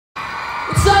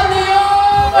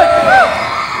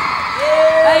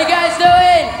How you guys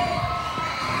doing?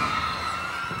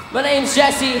 My name's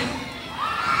Jesse.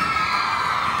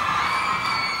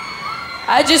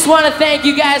 I just want to thank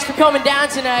you guys for coming down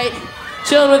tonight,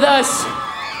 chilling with us,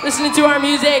 listening to our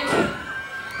music.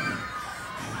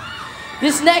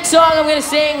 This next song I'm gonna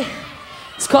sing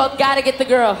is called Gotta Get the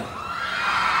Girl.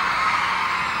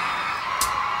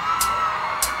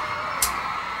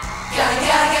 Gotta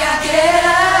get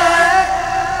her.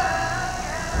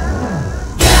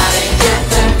 Gotta get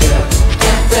the girl,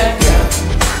 get the girl.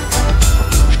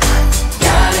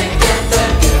 Gotta get the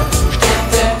girl, get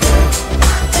the girl.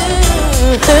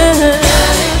 Gotta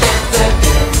get the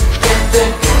girl, get the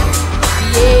girl.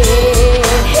 Yeah.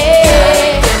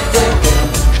 Gotta get the girl,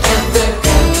 get the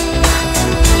girl.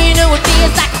 You know it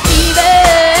feels like a fever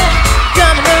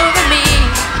coming over me,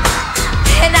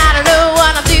 and I don't know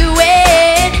what I'm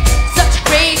doing. Such a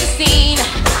crazy scene.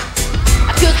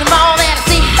 'Cause the more that I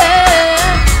see her,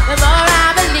 the more I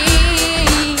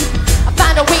believe. I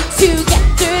find a way to get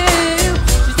through.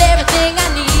 She's everything I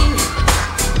need.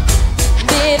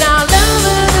 Been all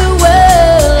over the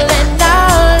world, and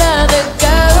all of the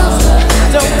girls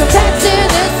don't compare to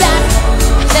the sight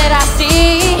that I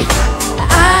see.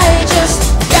 I just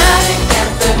gotta get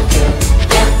the girl,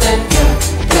 get the girl.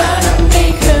 Gonna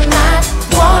make her mine.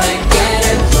 Wanna get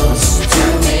her close to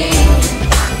me.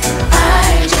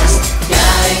 I just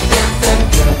gotta get the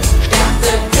girl, get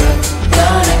the girl.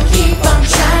 Gonna keep on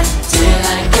trying till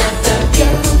I get the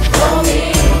girl for me.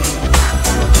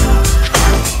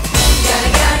 Gotta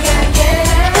get her, yeah.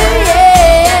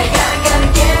 Gotta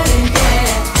get her, yeah.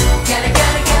 Gotta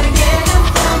get her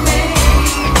for me.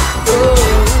 Oh.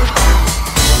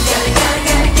 Gotta get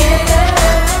her.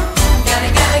 Gotta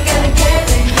get her,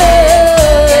 yeah.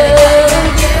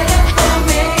 For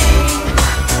me.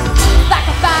 Like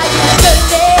a fire burning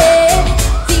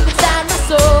deep inside my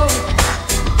soul.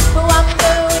 Oh, I'm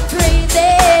going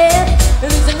crazy,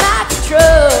 losing my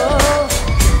control.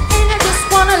 And I just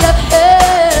wanna love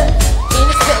her in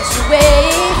a special way.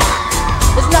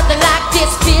 There's nothing like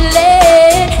this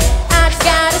feeling, I just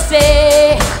gotta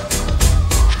say.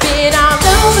 Been all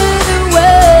over the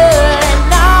world,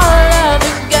 and all of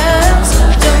the girls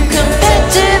don't compare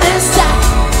to the sight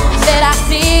that I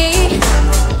see.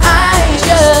 I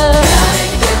just gotta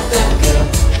get the girl,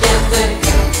 get the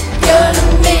girl. Gonna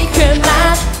make her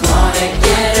mine. Wanna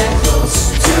get her close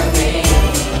to me.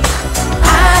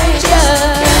 I just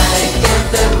gotta get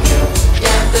the girl,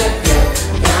 get the girl.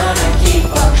 Gonna keep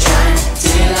on trying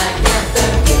till I get the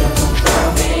girl for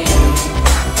me.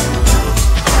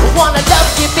 Wanna love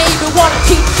you, baby, wanna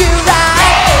treat you right.